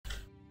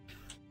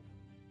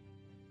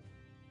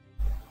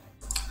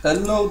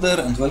Hello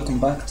there and welcome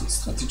back to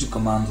Strategic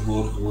Command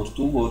World War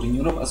II War in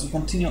Europe as we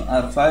continue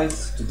our fight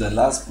to the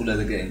last bullet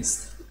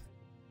against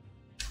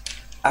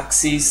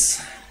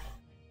Axis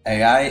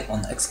AI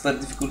on expert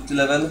difficulty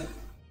level,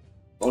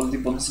 all the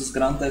bonuses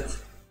granted.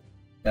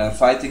 We are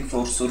fighting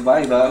for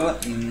survival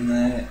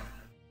in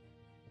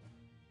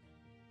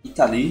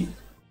Italy.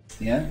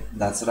 Yeah,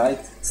 that's right,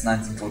 it's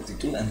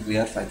 1942 and we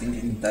are fighting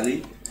in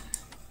Italy.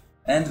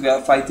 And we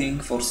are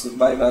fighting for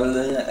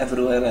survival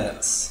everywhere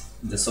else,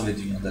 in the Soviet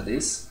Union that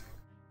is.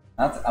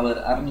 And our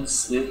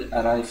armies will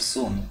arrive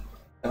soon.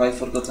 Have I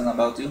forgotten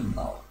about you?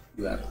 No,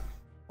 you are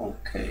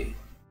okay.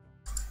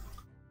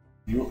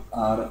 You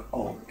are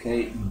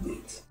okay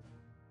indeed.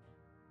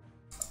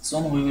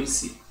 Soon we will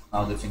see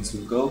how the things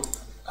will go.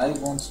 I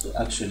want to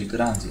actually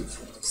grant you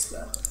for this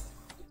level,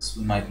 because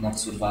we might not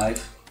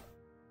survive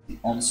the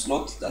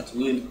onslaught that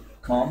will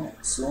come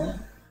soon.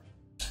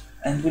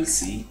 And we'll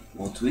see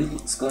what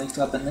is going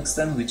to happen next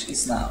time, which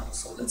is now.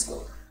 So let's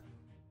go.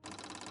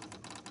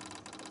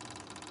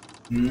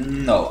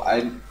 No,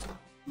 I'm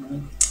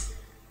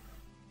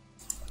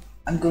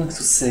going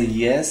to say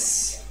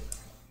yes,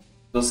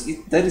 because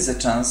there is a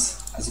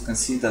chance, as you can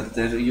see, that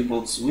the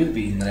U-boats will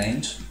be in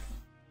range,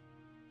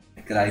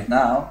 like right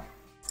now.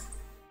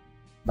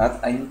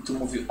 But I need to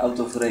move you out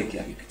of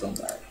Reykjavik,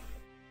 don't I?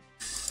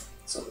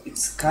 So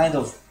it's kind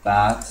of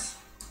bad.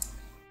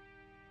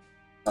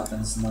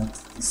 Happens not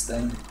this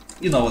time.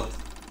 You know what?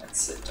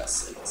 Let's say, just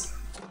say it.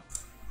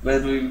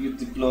 Where will you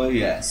deploy?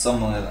 Yeah,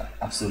 somewhere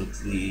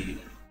absolutely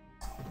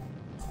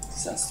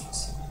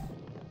disastrous.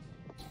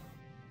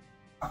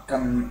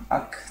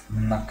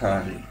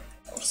 Aknakari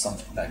or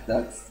something like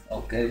that.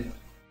 Okay.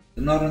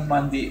 The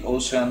Normandy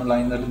ocean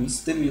liner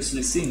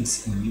mysteriously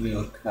sinks in New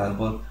York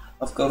Harbor.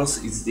 Of course,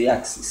 it's the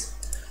Axis.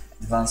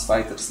 Advanced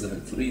fighters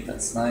level 3.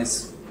 That's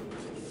nice.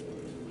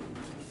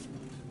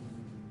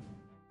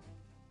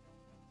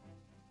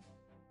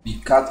 We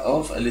cut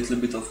off a little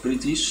bit of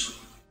British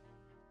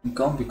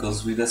income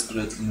because we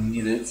desperately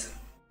need it.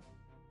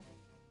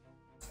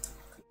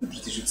 The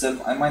British itself,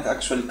 I might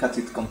actually cut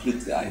it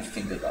completely, I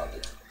think about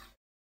it.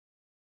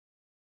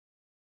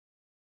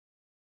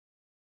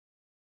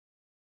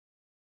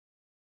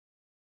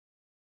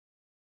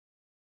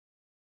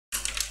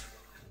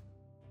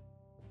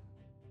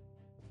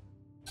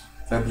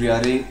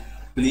 February,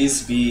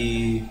 please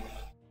be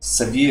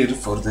severe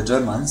for the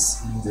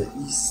Germans in the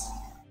east.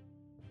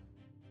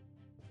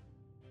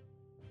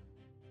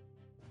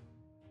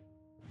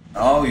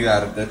 Oh, you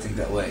are getting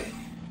away.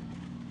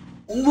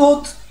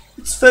 What?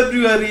 It's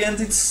February and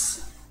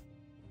it's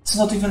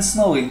not even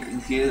snowing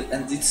in here,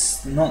 and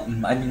it's not,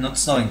 I mean not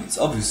snowing, it's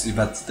obviously,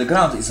 but the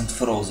ground isn't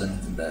frozen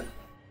in there.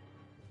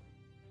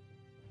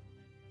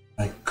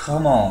 Like,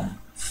 come on,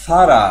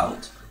 far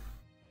out.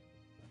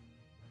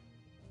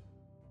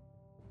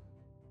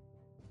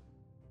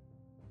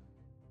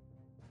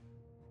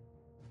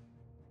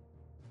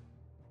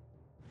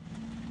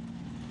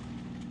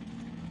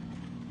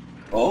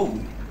 Oh.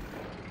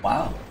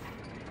 Wow,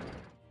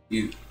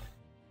 you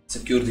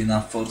secured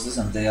enough forces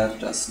and they are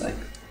just like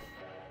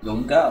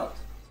going out.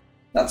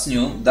 That's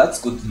new, that's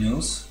good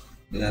news.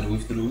 They are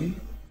withdrawing.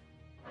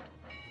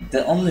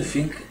 The only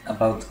thing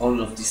about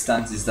all of these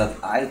tanks is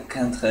that I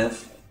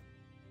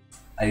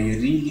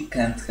really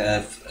can't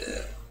have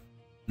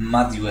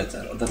muddy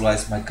weather,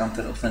 otherwise my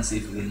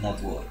counter-offensive will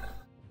not work.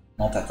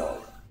 Not at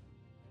all.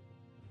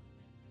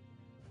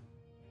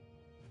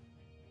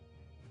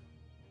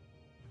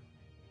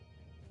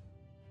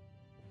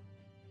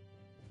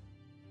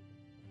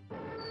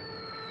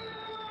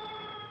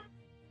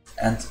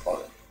 And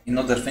in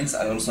other things,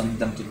 I also need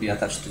them to be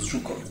attached to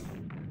Zhukov.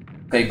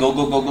 Okay, go,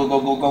 go, go, go, go,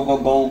 go, go, go,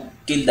 go,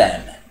 kill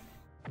them!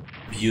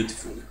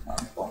 Beautiful.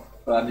 1 point.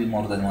 Probably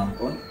more than 1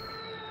 point.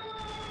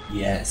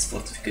 Yes,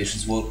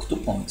 fortifications work 2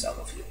 points out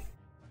of here.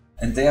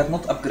 And they are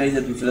not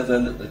upgraded with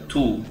level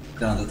 2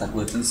 ground attack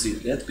weapons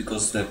yet,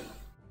 because the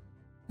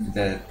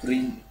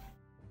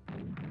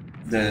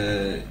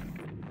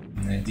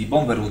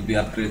bomber would be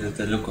upgraded,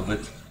 the look of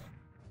it.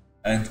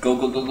 And go,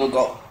 go, go, go,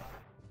 go!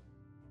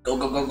 Go,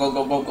 go, go, go,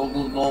 go, go, go,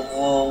 go, go,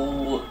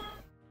 go.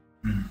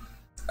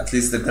 At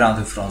least the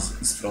ground is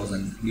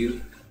frozen here.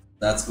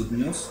 That's good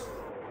news.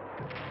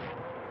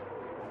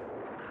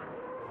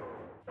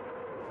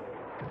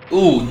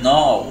 Oh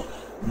no!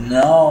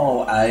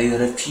 No, I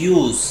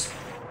refuse.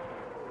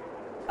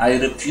 I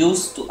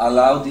refuse to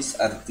allow this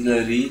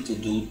artillery to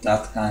do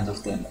that kind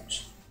of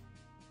damage.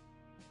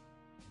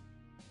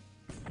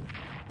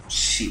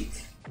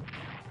 Shit.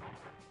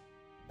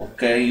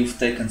 Okay, you've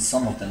taken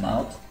some of them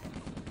out.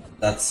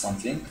 That's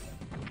something.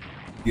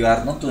 You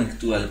are not doing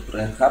too well,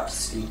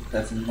 perhaps you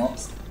have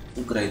not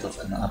too great of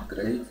an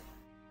upgrade.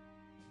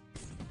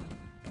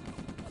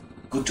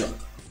 Good job.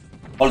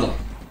 Hold on.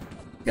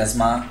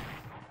 Yasma,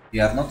 we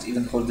are not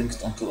even holding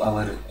onto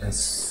our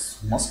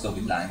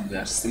Muscovy line, we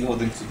are still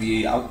holding to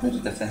the outer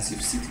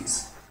defensive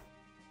cities.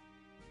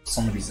 For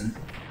some reason.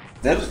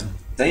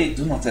 They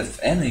do not have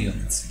any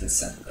units in the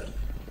center.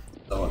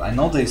 So I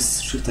know they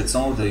shifted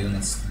some of the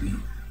units to be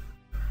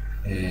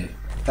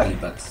Italy,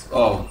 but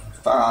oh,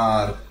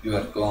 Far, you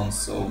are gone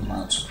so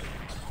much.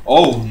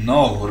 Oh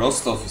no,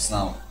 Rostov is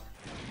now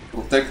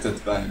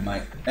protected by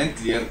my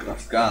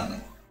anti-aircraft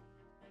gun.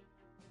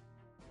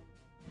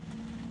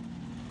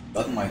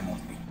 That might not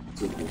be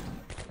too good.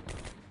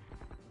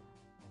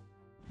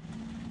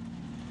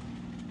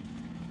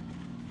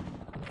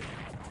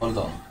 Hold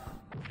on.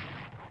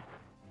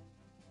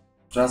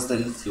 Just a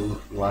little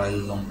while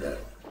longer.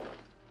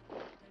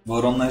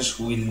 Voronezh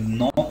will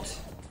not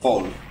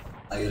fall.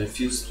 I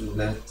refuse to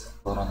let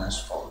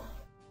Voronezh fall.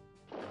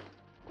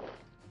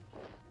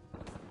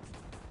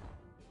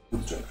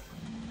 Good job.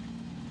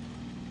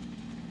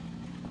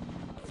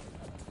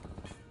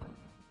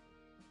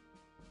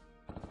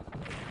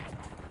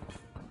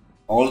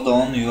 Hold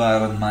on, you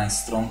are my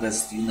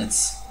strongest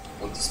units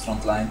for this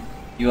front line.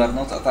 You are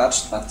not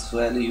attached, but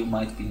really you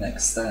might be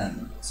next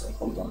turn, so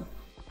hold on.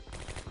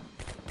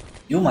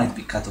 You might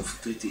be cut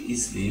off pretty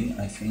easily,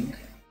 I think.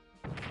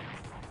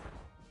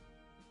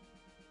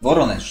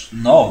 Voronezh,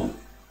 no!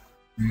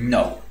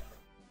 No!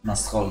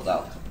 Must hold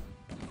out.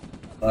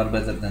 Far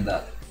better than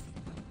that.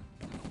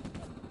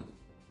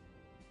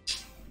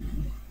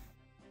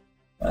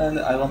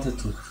 Well, I wanted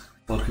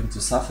for him to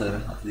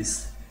suffer, at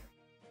least.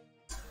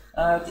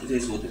 And it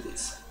is what it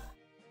is.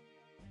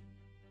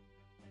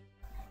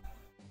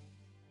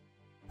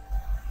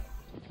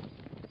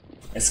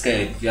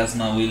 Escape.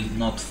 Vyazma will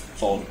not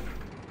fall.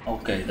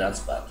 Okay, that's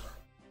bad.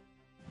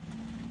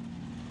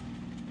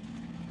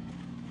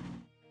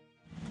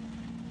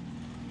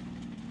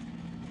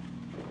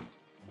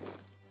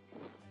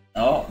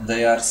 Oh,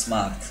 they are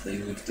smart. They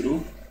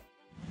withdrew.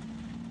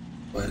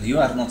 Well, you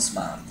are not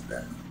smart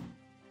then.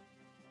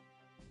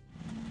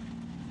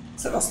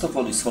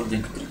 Sevastopol is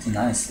holding pretty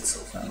nicely so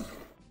far.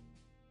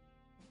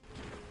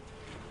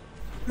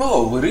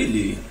 Oh,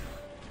 really?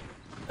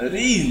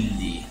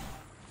 Really?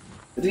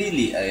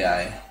 Really,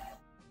 AI?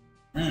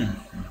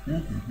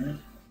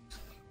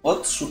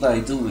 What should I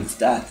do with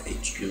that,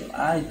 HQ?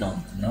 I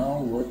don't know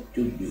what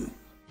to do.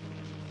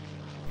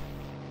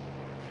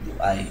 Do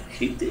I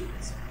hit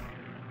it?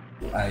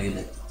 Do I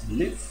let it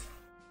live?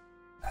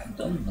 I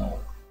don't know.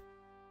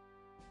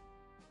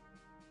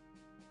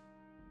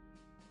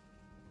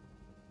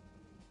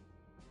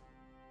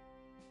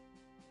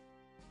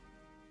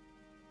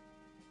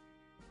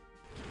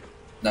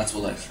 That's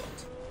what I thought.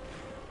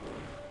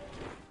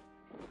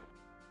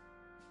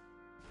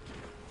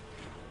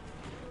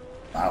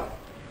 Wow.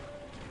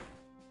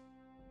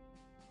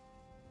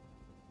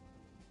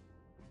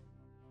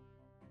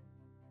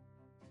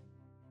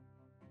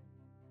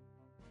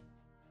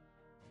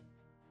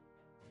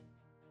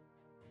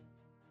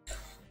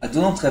 I do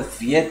not have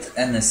yet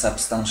any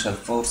substantial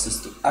forces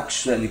to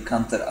actually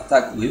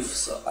counter-attack with,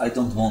 so I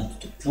don't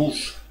want to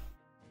push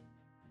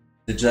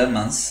the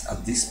Germans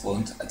at this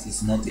point, at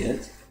least not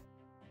yet.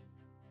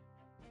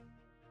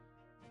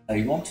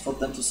 I want for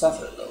them to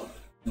suffer though,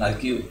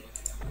 like you.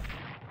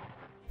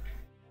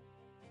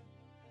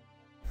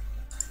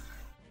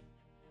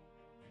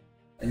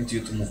 I need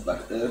you to move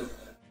back there.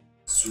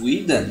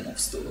 Sweden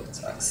moves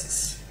towards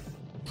Axis.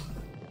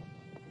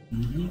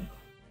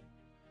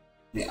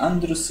 The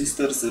Andrews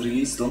sisters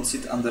release don't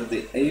sit under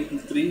the apple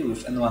tree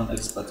with anyone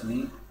else but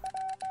me.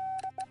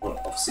 Or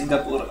of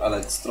Singapore,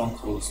 allied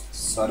stronghold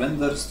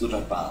surrenders to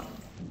Japan.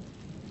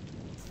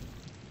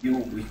 You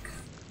weak.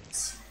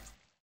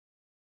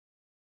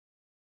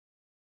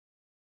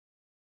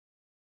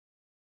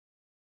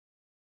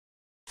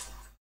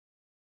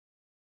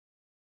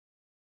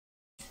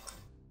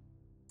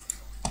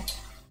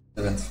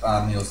 The 7th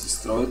Army was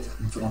destroyed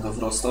in front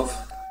of Rostov.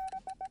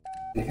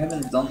 They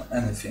haven't done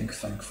anything,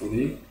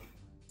 thankfully.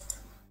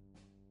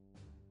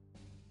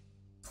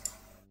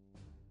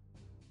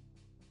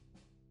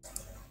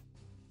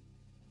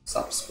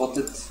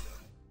 Sub-spotted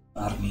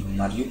army in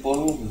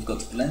Mariupol. We've got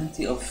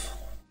plenty of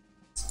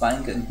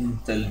spying and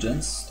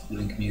intelligence to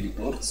bring me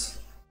reports.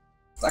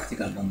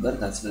 Tactical bomber,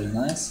 that's very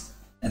nice.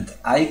 And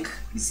Ike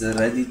is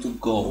ready to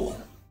go.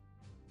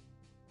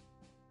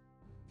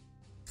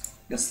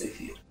 Just stay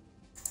here.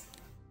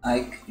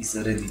 Ike is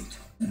ready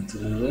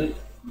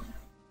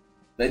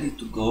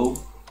to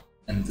go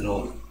and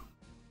roll.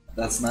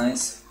 That's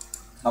nice.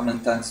 How many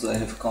tanks do I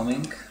have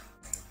coming?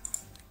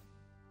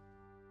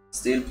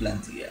 Still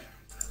plenty, yeah.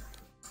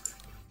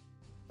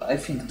 I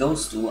think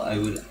those two I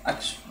will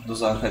actually,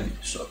 those are heavy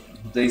shot.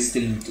 They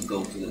still need to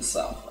go to the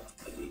south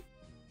actually.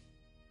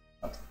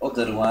 But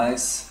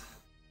otherwise,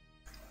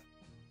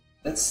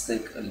 let's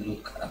take a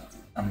look at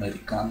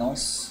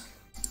Americanos.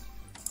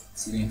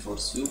 Let's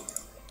reinforce you.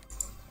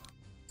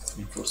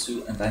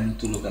 And I need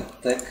to look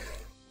at tech.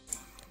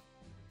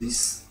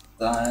 This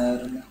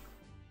turn.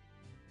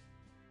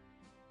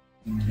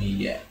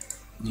 Yeah.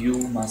 You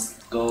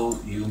must go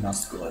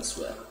as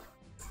well.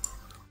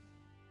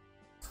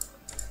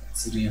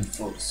 Let's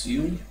reinforce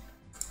you.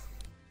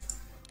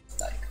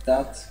 Like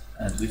that.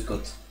 And we've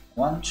got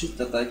one chip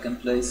that I can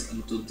place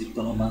into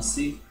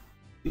diplomacy,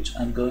 which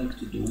I'm going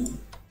to do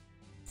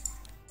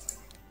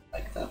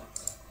like that.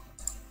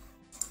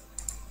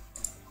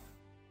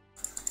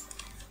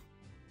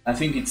 I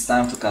think it's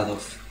time to cut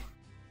off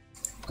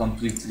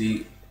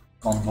completely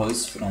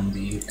convoys from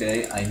the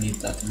UK. I need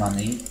that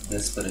money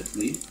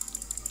desperately.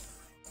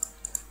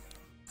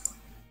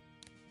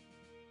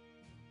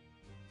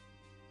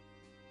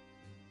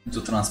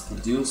 To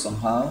transport you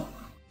somehow.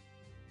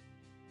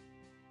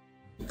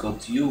 We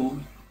got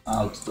you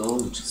out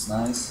though, which is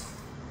nice.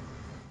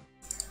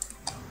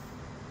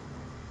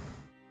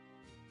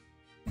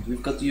 And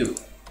we've got you.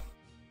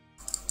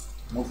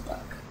 Move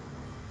back.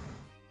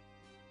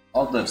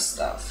 Other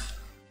stuff.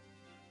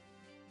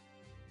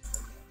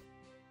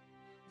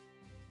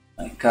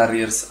 My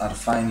carriers are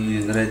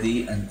finally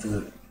ready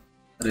and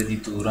ready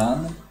to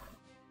run.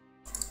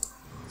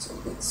 So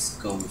let's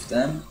go with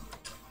them.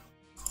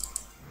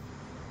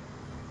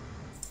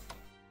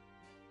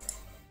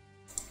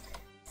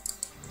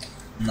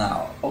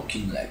 Now,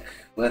 Okinlek,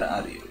 where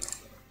are you?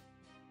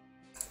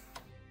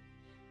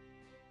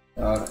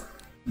 You are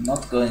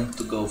not going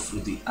to go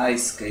through the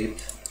ice cape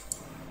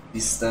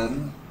this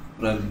turn,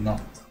 probably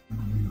not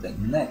the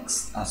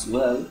next as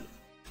well,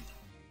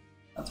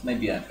 but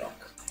maybe I'm wrong.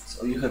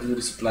 So you have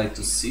resupply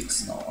to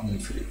 6, no, only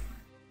 3.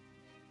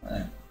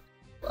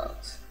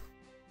 But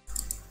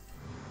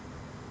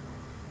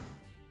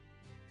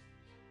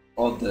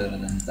other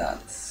than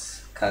that,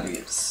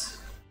 carriers.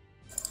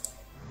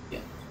 Yeah.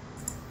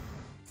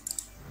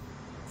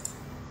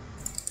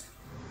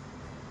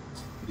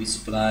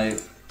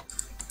 Resupply.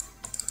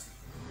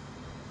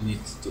 We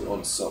need to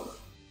also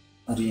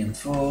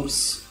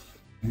reinforce,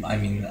 I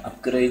mean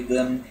upgrade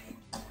them.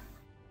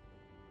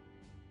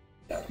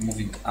 They are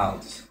moving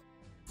out.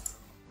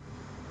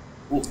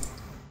 Ooh,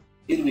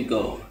 here we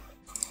go.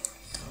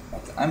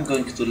 But I'm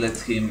going to let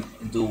him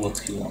do what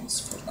he wants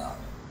for now.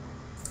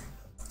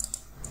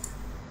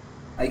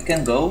 I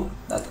can go,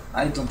 but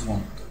I don't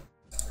want to.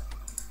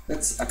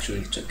 Let's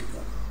actually check it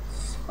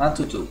out. 1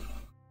 to 2.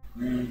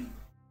 You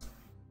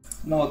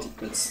know what?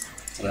 Let's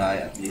try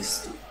at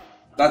least 2.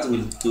 That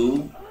will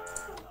do.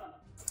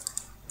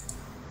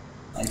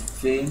 I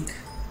think.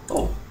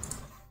 Oh,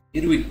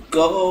 here we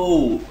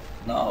go!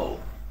 No.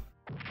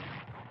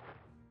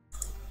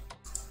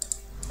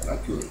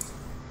 Accurate.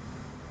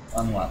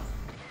 1-1.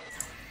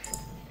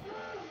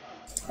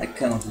 I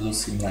cannot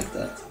lose him like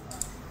that.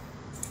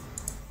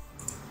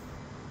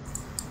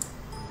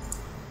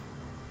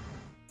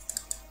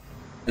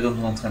 I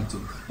don't want him to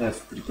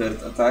have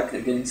prepared attack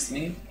against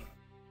me.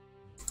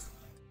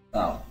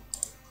 Now,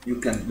 we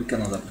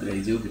cannot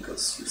upgrade you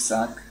because you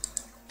suck.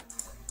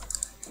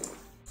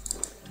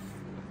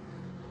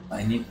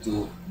 I need to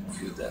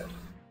move you there.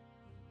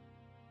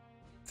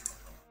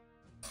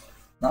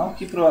 Now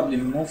he probably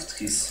moved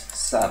his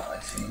sub, I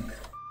think,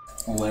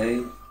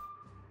 away.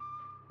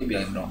 Maybe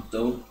I'm wrong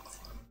though.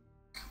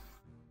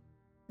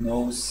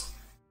 Knows.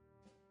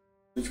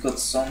 We've got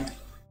some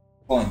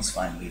points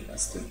finally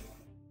as the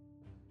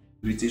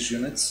British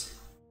units.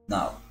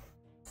 Now,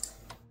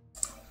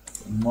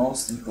 the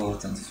most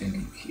important thing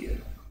in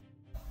here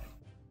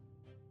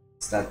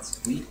is that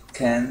we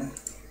can.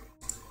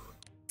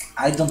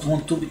 I don't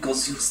want to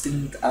because you still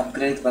need to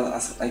upgrade, but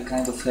as I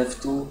kind of have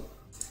to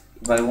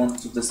if I want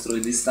to destroy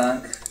this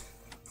tank.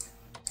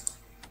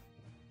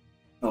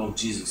 Oh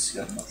Jesus,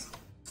 you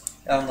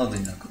are not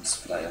in a good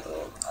supply at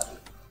all, are you?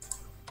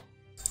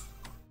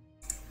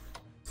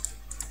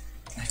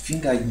 I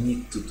think I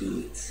need to do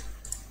it.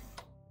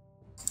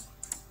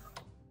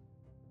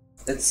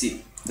 Let's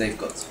see, they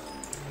got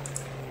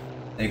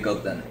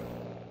them.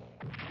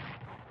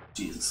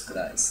 Jesus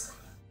Christ.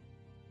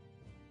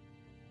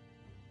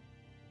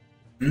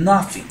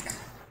 Nothing.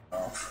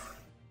 Oh.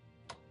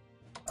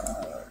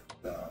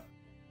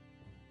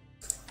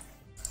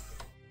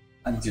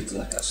 I need you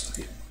to attach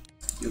to him.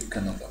 You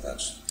cannot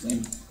attach to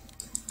him.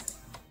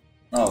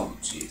 Oh,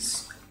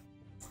 jeez.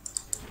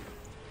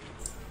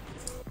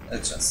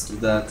 Let's just do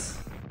that.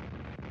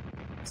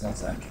 It's not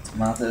like it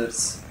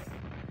matters.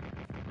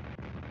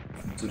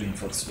 I'm to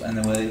reinforce you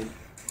anyway.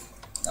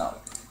 Now.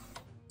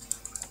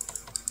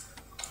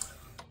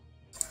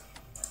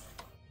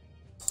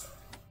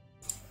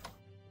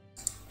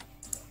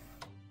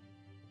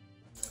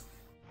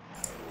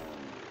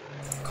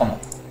 Come on.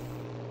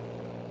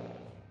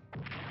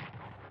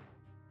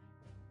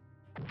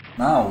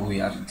 Now we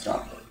are in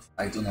trouble.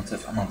 I do not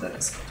have another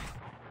escort.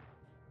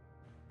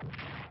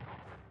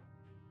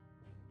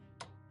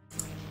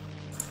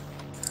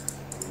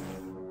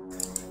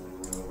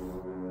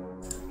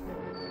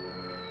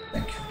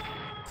 Thank you.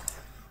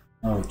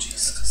 Oh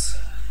Jesus.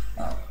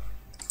 Now,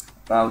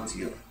 about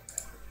you.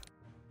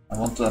 I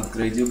want to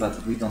upgrade you,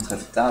 but we don't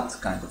have that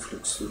kind of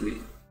luxury.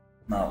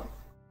 Now,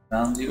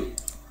 around you.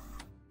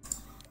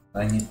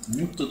 I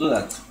need to do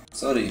that.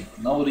 Sorry,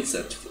 no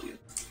research for you.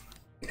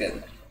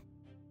 Together.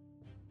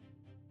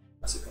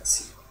 As you can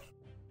see.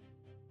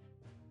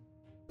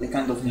 They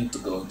kind of need to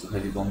go into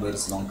heavy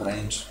bombers, long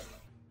range,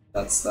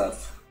 that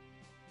stuff.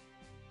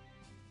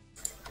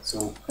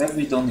 So, have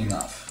we done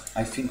enough?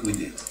 I think we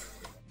did.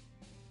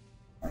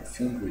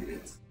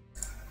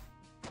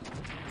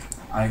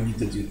 I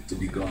needed you to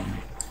be gone.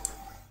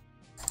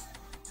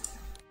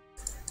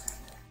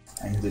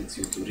 I needed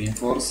you to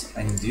reinforce.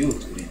 I need you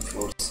to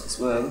reinforce as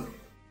well.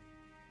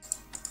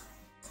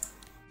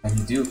 I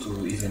need you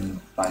to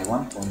even by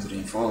 1 point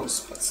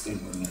reinforce, but still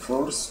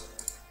reinforce.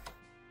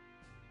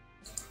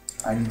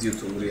 I need you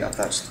to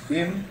reattach to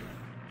him.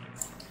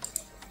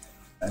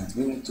 And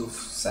we need to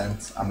send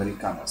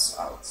Americanos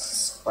out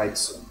quite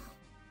soon.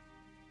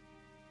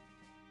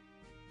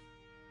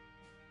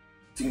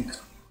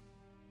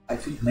 I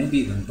think maybe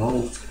even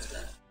both of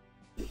them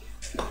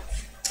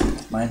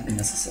might be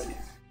necessary.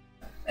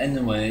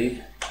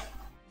 Anyway,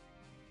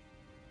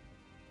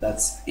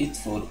 that's it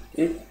for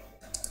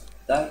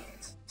that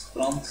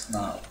front.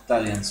 Now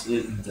Italians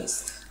will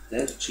invest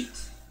their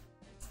cheat,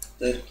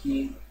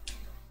 Turkey,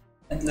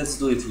 and let's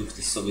do it with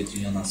the Soviet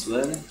Union as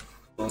well,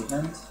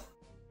 beforehand.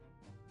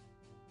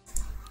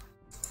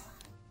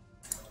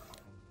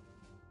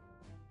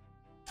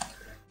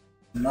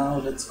 Now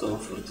let's go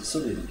for the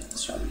Soviet Union,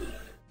 shall we?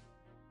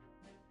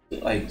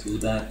 Do I do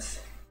that?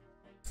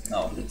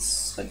 No,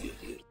 let's have you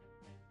here.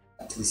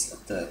 At least a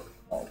third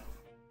more.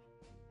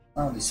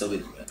 Now the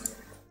Soviet Union,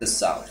 the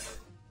South.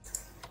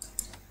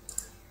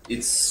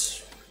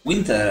 It's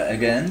winter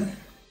again,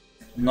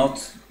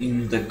 not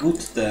in the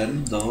good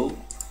term though,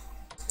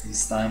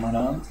 this time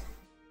around.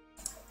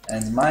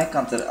 And my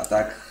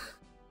counter-attack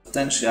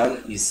potential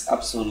is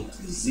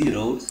absolutely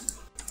zeroed.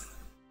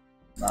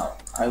 Now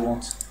I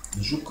want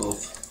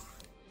Zhukov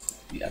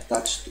to be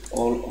attached to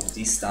all of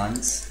these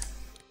tanks.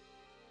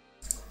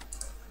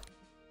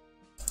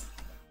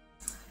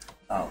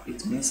 Now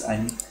it means I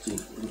need to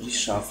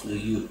reshuffle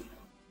you.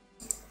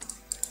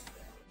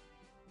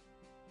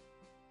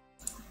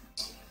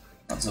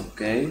 That's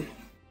okay.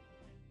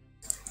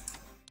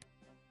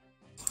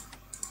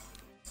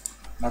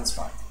 That's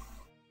fine.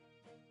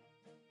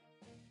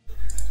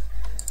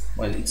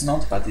 Well, it's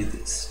not, but it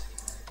is.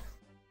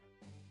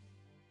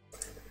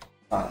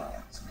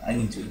 I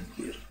need you in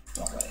here.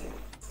 Don't worry.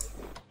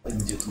 I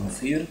need you to move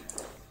here.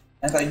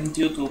 And I need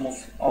you to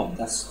move. Oh,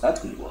 that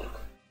will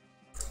work.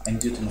 I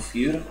need you to move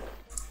here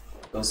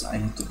because I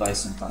need to buy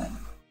some time.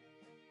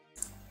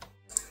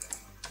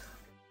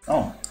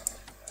 Oh.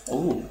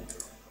 Oh.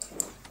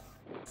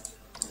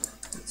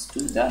 Let's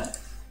do that.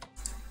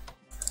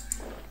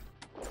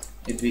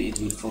 Maybe it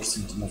will force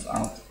him to move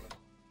out.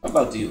 How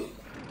about you?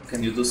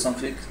 Can you do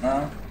something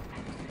now?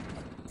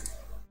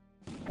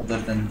 Other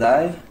than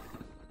die?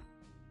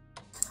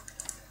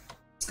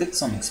 Let's get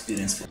some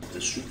experience for the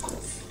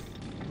Zhukov.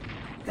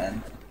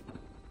 Then.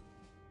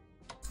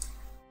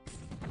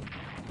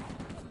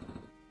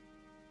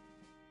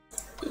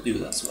 Could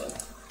do as well.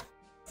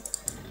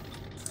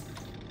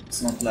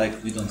 It's not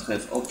like we don't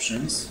have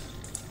options.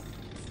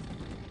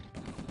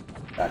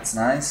 That's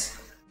nice.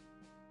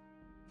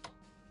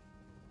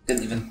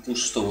 Can even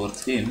push toward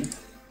him,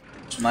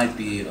 which might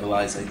be a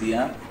wise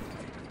idea.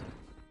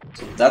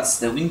 So that's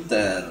the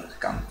winter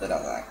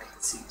counter-attack,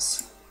 it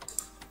seems.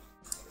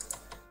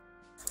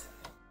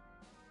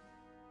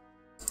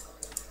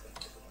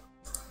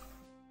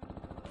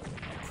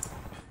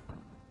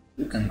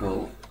 You can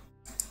go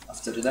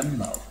after them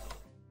now.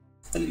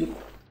 Well, you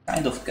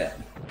kind of can.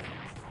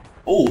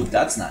 Oh,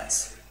 that's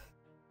nice.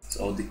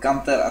 So the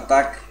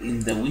counter-attack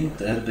in the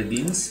winter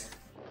begins.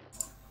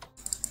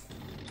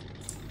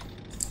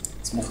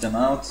 Let's move them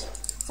out.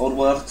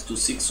 Forward to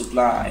 6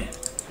 supply.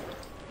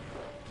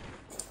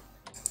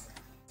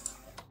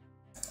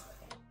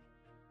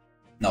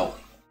 No.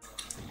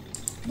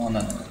 No.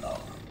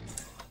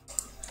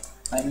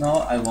 I know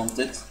I want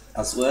it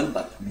as well,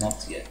 but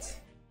not yet.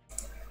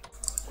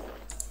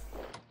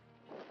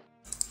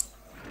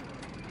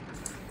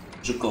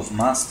 Zhukov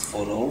must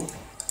follow.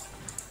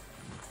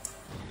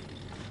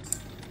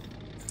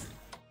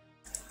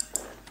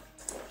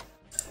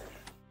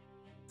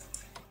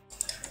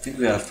 I think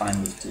we are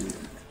fine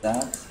with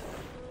that.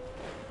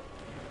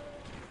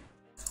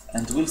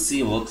 And we'll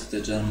see what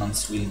the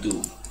Germans will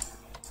do.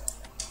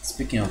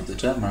 Speaking of the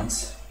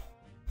Germans,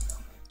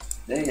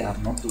 they are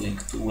not doing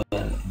too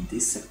well in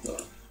this sector.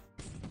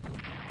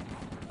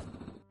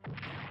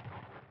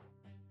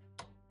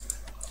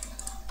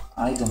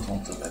 I don't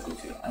want to back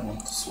with you, I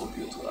want to swap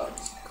you to out,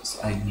 because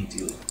I need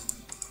you.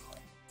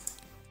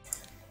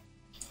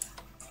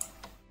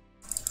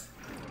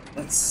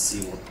 Let's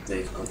see what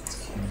they've got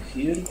in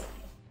here.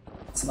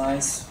 It's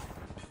nice.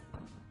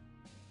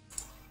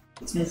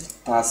 Let's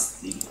move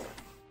past the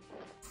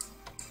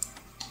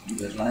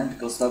river line,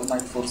 because that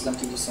might force them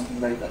to do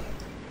something like that.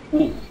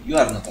 Ooh, you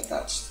are not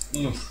attached.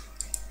 Oof.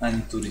 I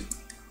need to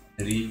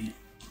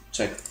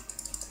recheck.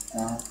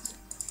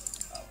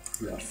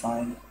 We are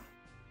fine.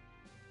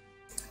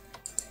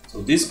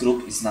 So this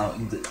group is now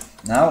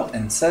now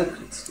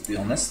encircled. To be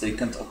honest, they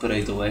can't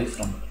operate away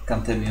from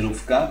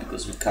Kantemirówka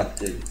because we cut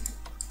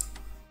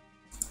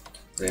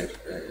their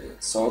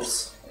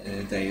source,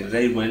 their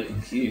railway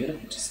in here,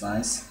 which is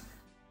nice.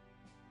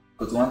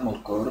 Got one more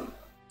core.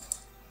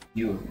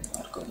 You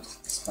are going to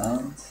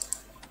expand.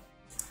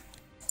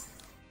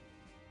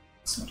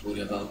 Let's not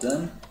worry about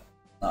them.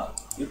 Now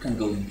you can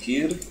go in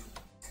here.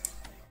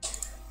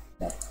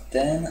 But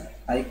then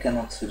I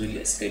cannot really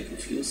escape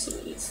with you, so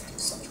let's do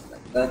something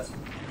like that,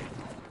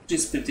 which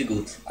is pretty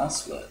good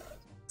as well.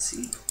 Let's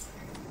see.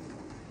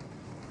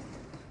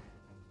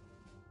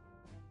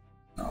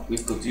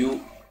 We've got you,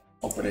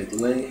 operate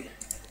away.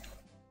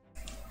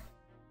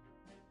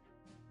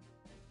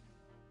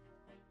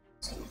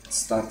 So let's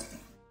start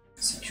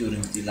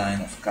securing the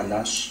line of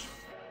Kalash.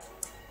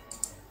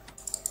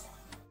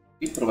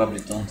 We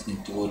probably don't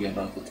need to worry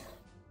about it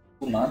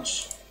too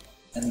much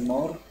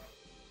anymore.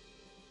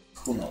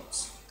 Who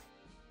knows?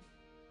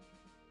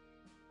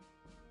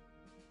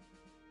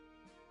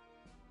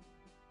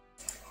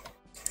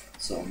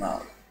 So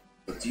now,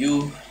 but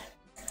you,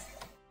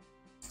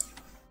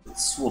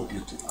 let's swap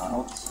you two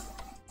out.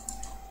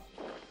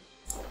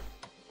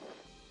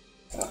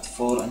 Got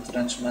 4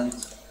 entrenchment.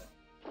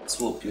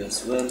 Swap you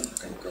as well. You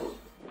can go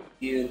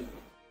here.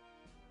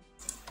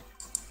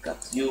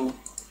 Got you.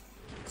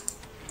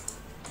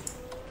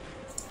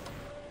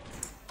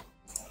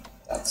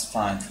 That's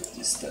fine for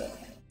this turn.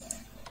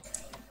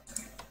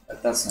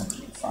 But that's not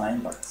really fine,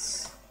 but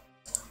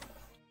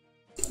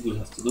it will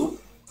have to do.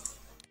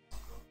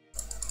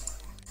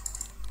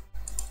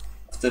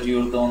 After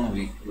you're done,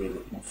 we will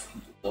move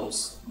into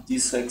those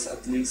D6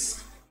 at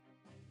least.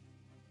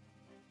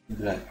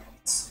 Like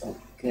it's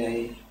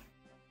okay.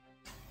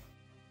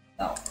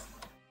 Now,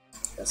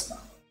 yes,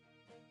 now.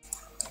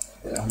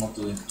 They are not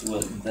doing too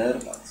well in there,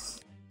 but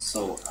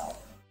so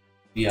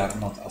we are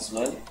not as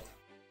well.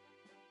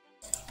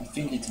 I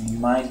think it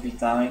might be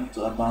time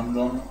to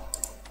abandon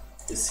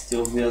the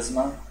city of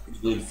Vyazma.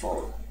 It will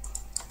fall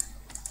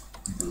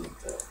into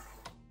winter.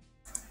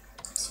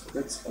 So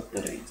let's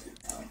operate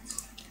it out.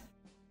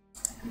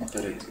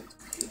 Operate it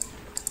here,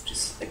 which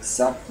is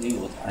exactly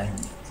what I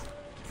need.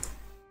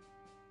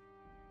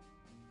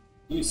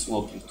 Do we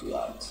swap you two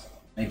out?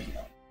 Maybe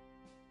not.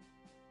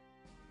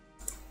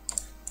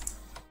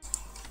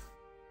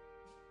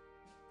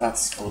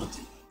 That's for the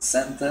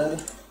center.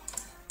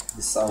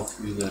 The south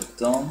we were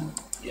done.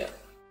 Yeah.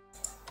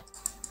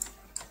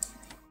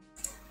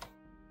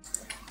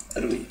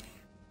 Are we?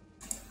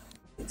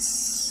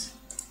 Let's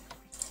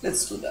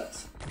do that.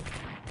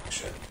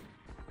 Sure.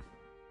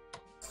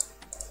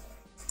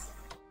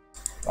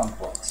 1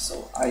 point.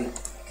 So I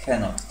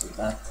cannot do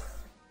that.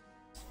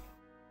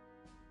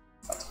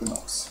 But who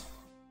knows?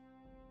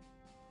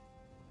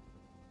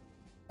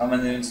 How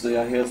many units do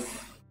I have?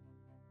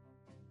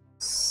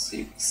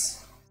 6.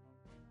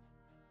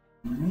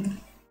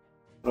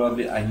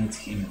 Probably I need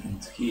him in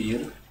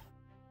here,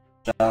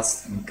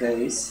 just in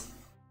case.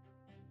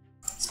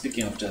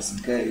 Speaking of just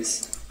in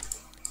case,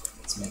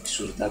 let's make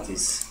sure that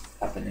is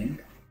happening.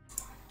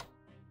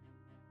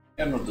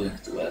 You're not doing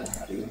too well,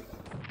 are you?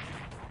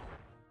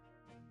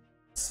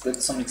 Let's get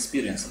some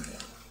experience on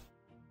there.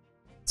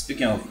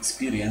 Speaking of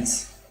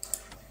experience,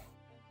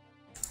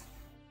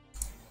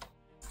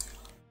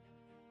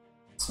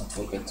 let's not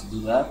forget to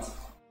do that.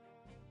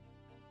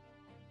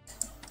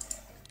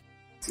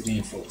 To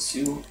reinforce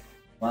you.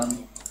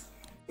 1.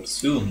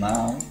 Pursue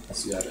now,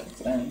 as you are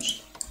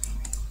entrenched.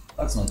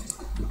 That's not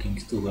looking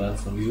too well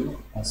for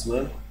you as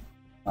well.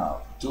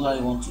 Now, do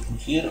I want you in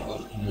here or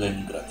in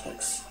Leningrad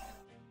Hex?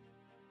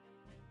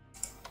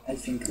 I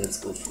think let's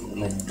go for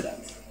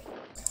Leningrad.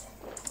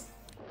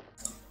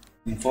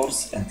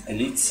 Enforce and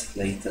elites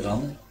later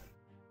on.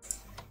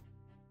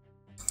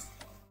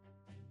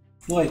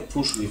 Do I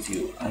push with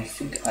you? I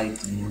think I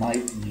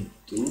might need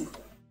to.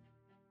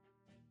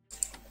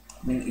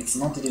 I mean, it's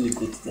not really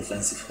good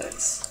defensive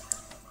hex.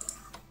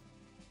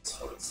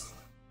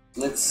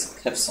 Let's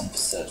have some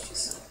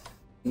surface.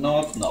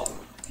 No.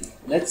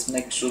 Let's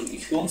make sure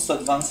if he wants to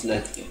advance,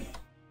 let him.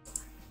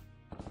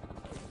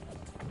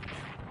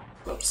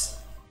 Of course.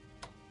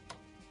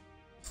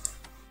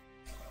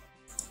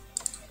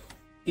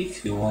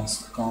 If he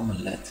wants to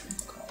come, let him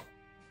come.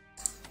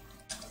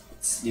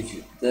 Let's leave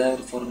you there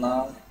for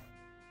now.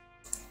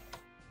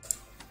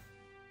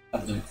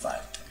 I'm doing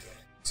fine.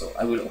 So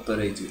I will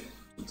operate you.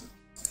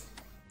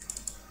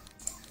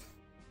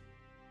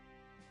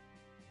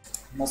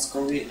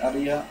 Moscow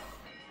area,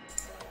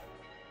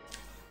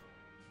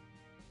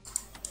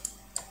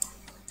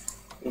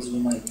 because we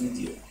might need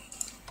you.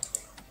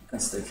 You can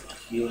stay for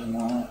here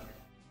now.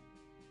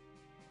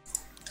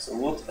 So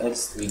what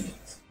else do we need?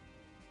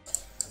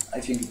 I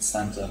think it's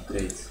time to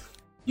upgrade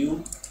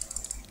you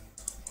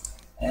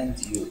and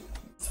you.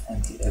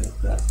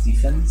 Anti-aircraft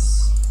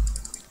defense.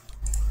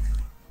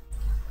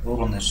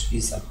 Voronezh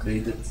is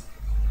upgraded.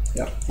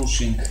 We are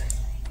pushing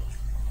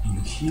in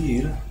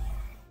here.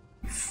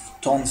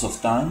 Tons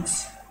of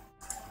tanks,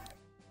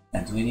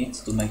 and we need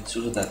to make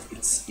sure that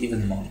it's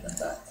even more than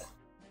that.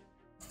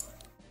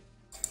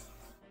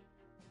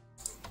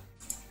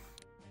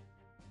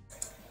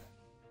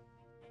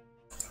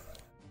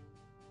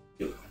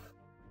 You.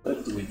 Where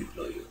do we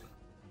deploy you?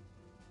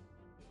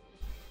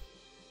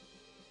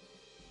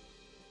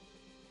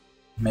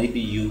 Maybe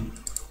you.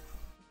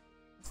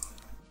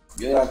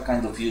 You are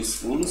kind of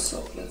useful,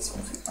 so let's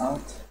move it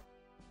out.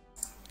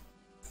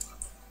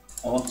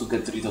 I want to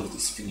get rid of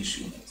this Finnish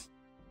unit.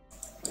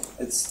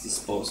 Let's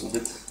dispose of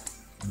it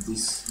in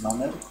this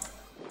manner.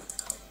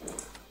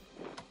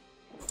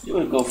 You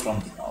will go from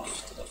the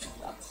north to the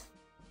Finland.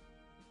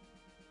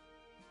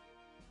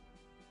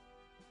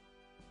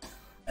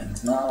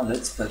 And now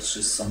let's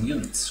purchase some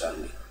units, shall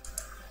we?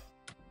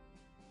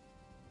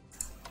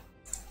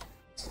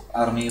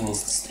 army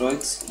was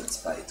destroyed, so let's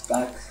buy it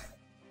back.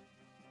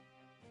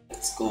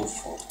 Let's go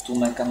for 2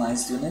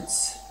 mechanized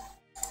units.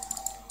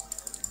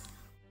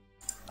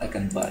 I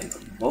can buy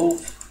them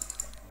both.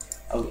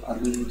 Are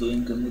we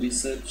doing any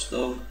research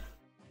though?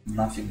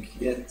 Nothing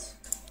yet.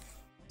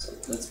 So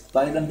let's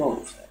buy them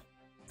both.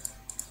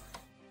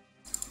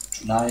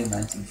 July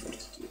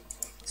 1942.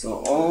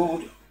 So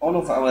all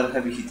of our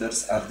heavy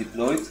hitters are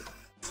deployed.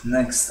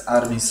 Next,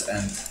 armies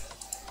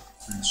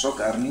and shock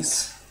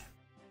armies.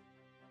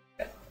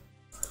 Yeah.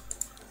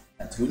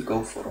 And we'll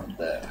go from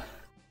there.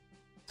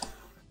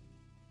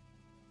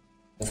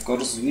 Of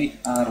course, we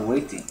are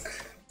waiting.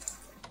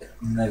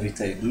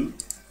 Inevitable.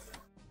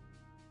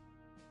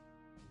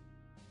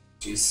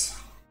 Which is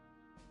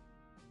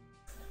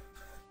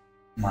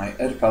my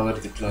air power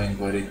deploying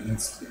where it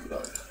needs to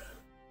deploy.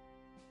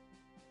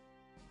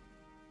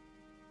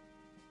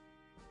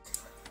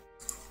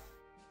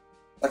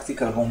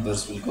 Tactical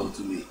bombers will go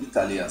to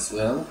Italy as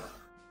well.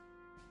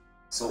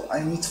 So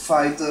I need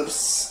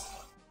fighters.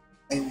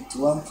 I need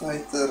 1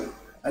 fighter.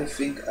 I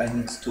think I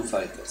need 2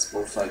 fighters,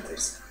 both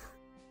fighters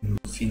in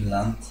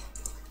Finland.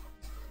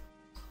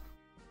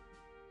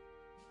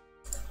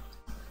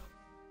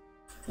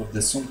 For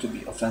the soon to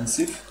be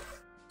offensive.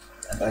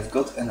 And I've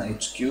got an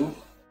HQ.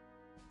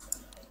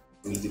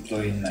 We'll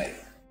deploy in May.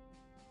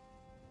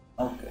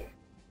 Okay.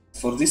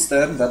 For this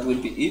turn, that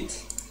will be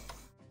it.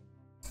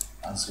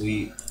 As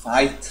we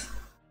fight,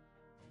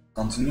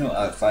 continue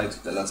our fight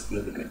to the last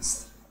bullet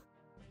against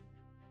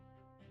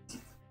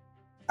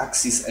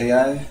Axis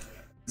AI.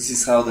 This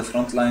is how the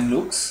front line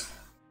looks.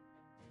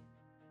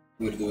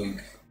 We're doing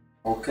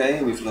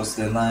okay. We've lost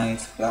the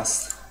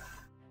last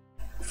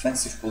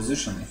offensive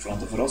position in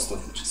front of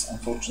Rostov, which is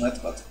unfortunate,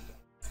 but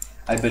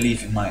I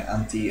believe in my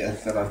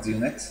anti-aircraft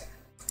unit.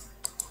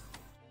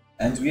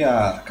 And we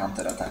are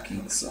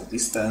counter-attacking, so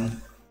this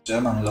turn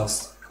German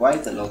lost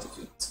quite a lot of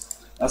units.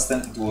 Last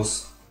time it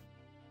was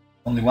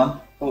only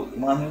one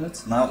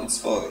unit, now it's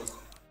 4.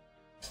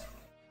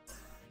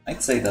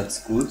 I'd say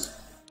that's good,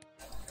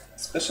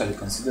 especially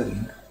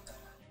considering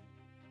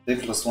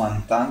they've lost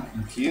 1 tank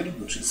in here,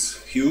 which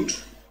is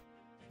huge.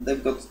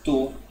 They've got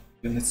 2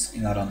 units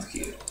in around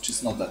here, which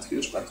is not that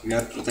huge, but we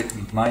are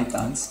protecting my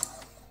tanks.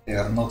 They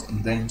are not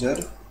in danger,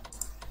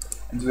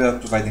 and we are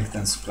providing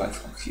 10 supply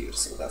from here,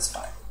 so that's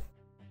fine.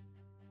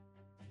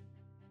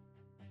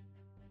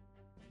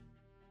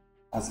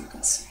 As you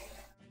can see.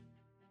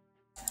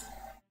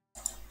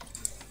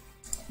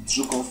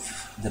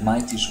 Zhukov, the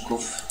mighty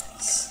Zhukov,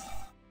 is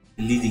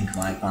leading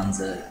my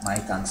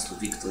tanks to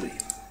victory.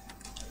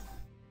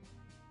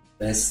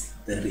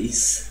 Best there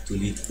is to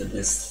lead the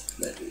best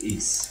there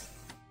is.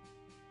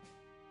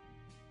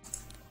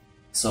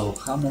 So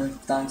how many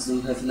tanks do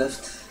we have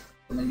left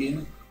coming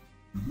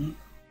in?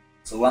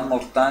 So 1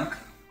 more tank.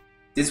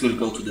 This will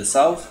go to the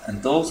south,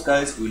 and those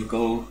guys will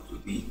go to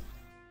the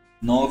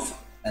north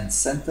and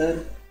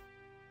center,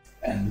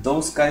 and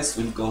those guys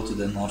will go to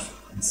the north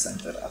and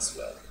center as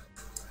well.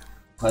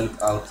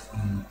 Help out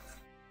in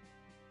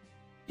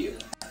here.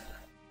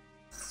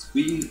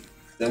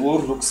 The war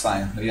looks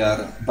fine. We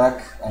are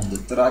back on the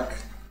track,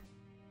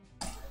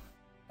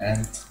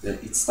 and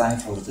it's time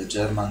for the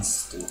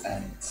Germans to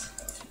end.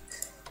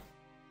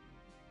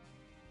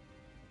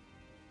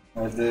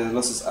 Well, the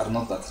losses are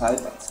not that high,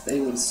 but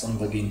they will soon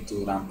begin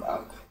to ramp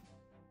up.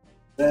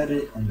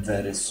 Very and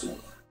very soon.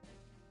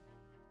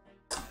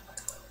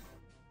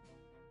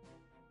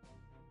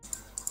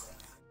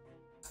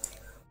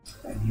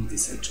 I need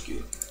this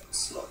HQ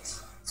slot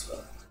as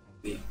well.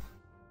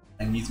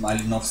 I need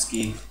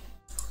Malinovsky.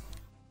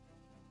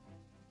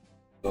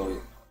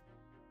 So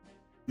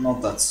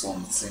not that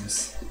soon it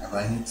seems. And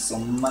I need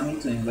some money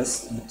to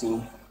invest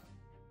into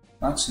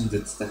much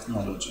needed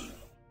technology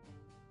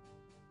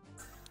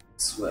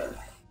as well.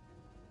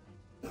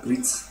 The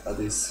grids, that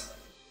is,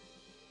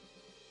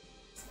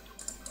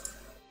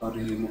 are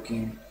really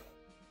looking.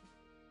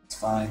 It's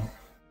fine.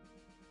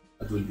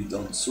 That will be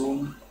done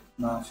soon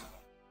enough.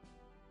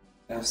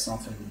 Have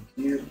something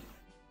in here.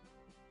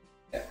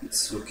 Yeah,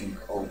 it's looking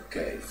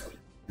okay for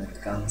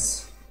net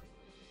guns.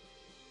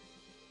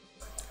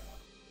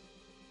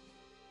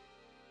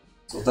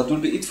 So that will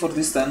be it for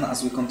this turn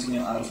as we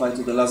continue our fight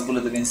to the last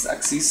bullet against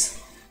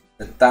Axis.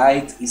 The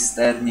tide is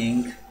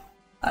turning.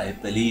 I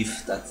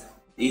believe that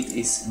it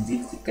is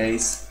indeed the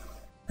case,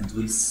 and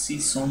we'll see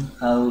soon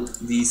how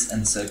this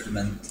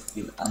encirclement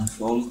will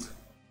unfold.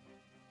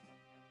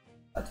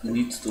 But we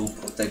need to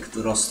protect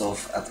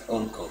Rostov at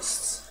all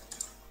costs.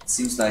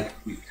 Seems like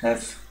we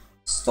have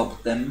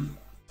stopped them.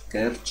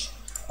 Kerch.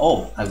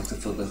 Oh, I would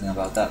have forgotten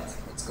about that.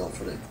 Let's go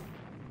for it.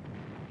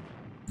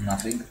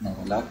 Nothing, no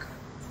luck.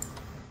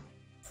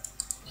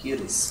 Here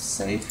is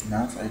safe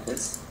enough, I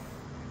guess.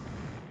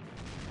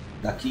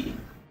 Lucky.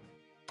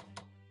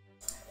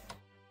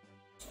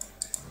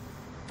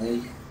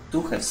 They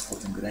do have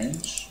spotting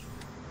range.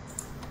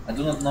 I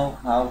do not know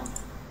how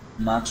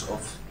much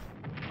of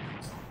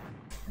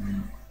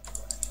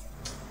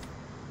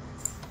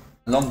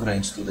long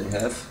range do they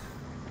have.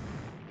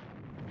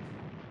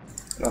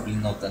 Probably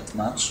not that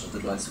much,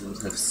 otherwise we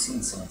would have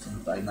seen something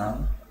by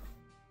now.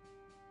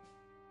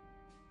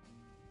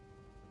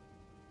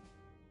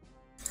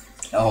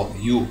 Oh,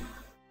 you.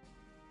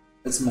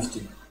 Let's move to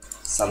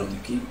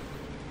Saloniki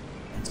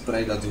and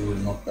pray that you will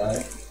not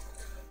die.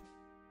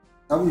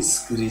 How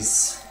is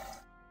Greece?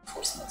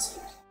 Force not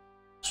so.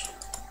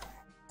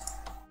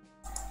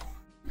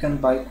 You can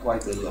buy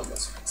quite a lot of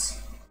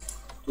things.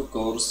 2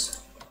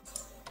 cores,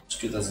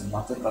 HQ doesn't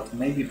matter, but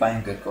maybe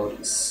buying a core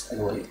is a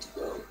way to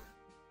go.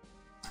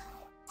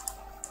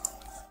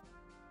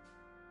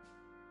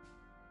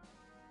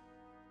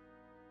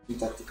 The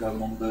tactical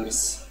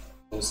numbers,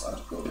 those are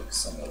going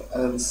somewhere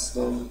else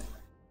though.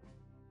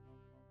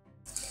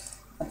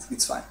 I think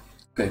it's fine.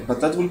 Okay,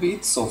 but that will be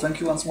it. So thank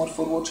you once more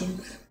for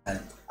watching, and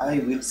I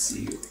will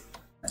see you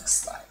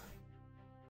next time.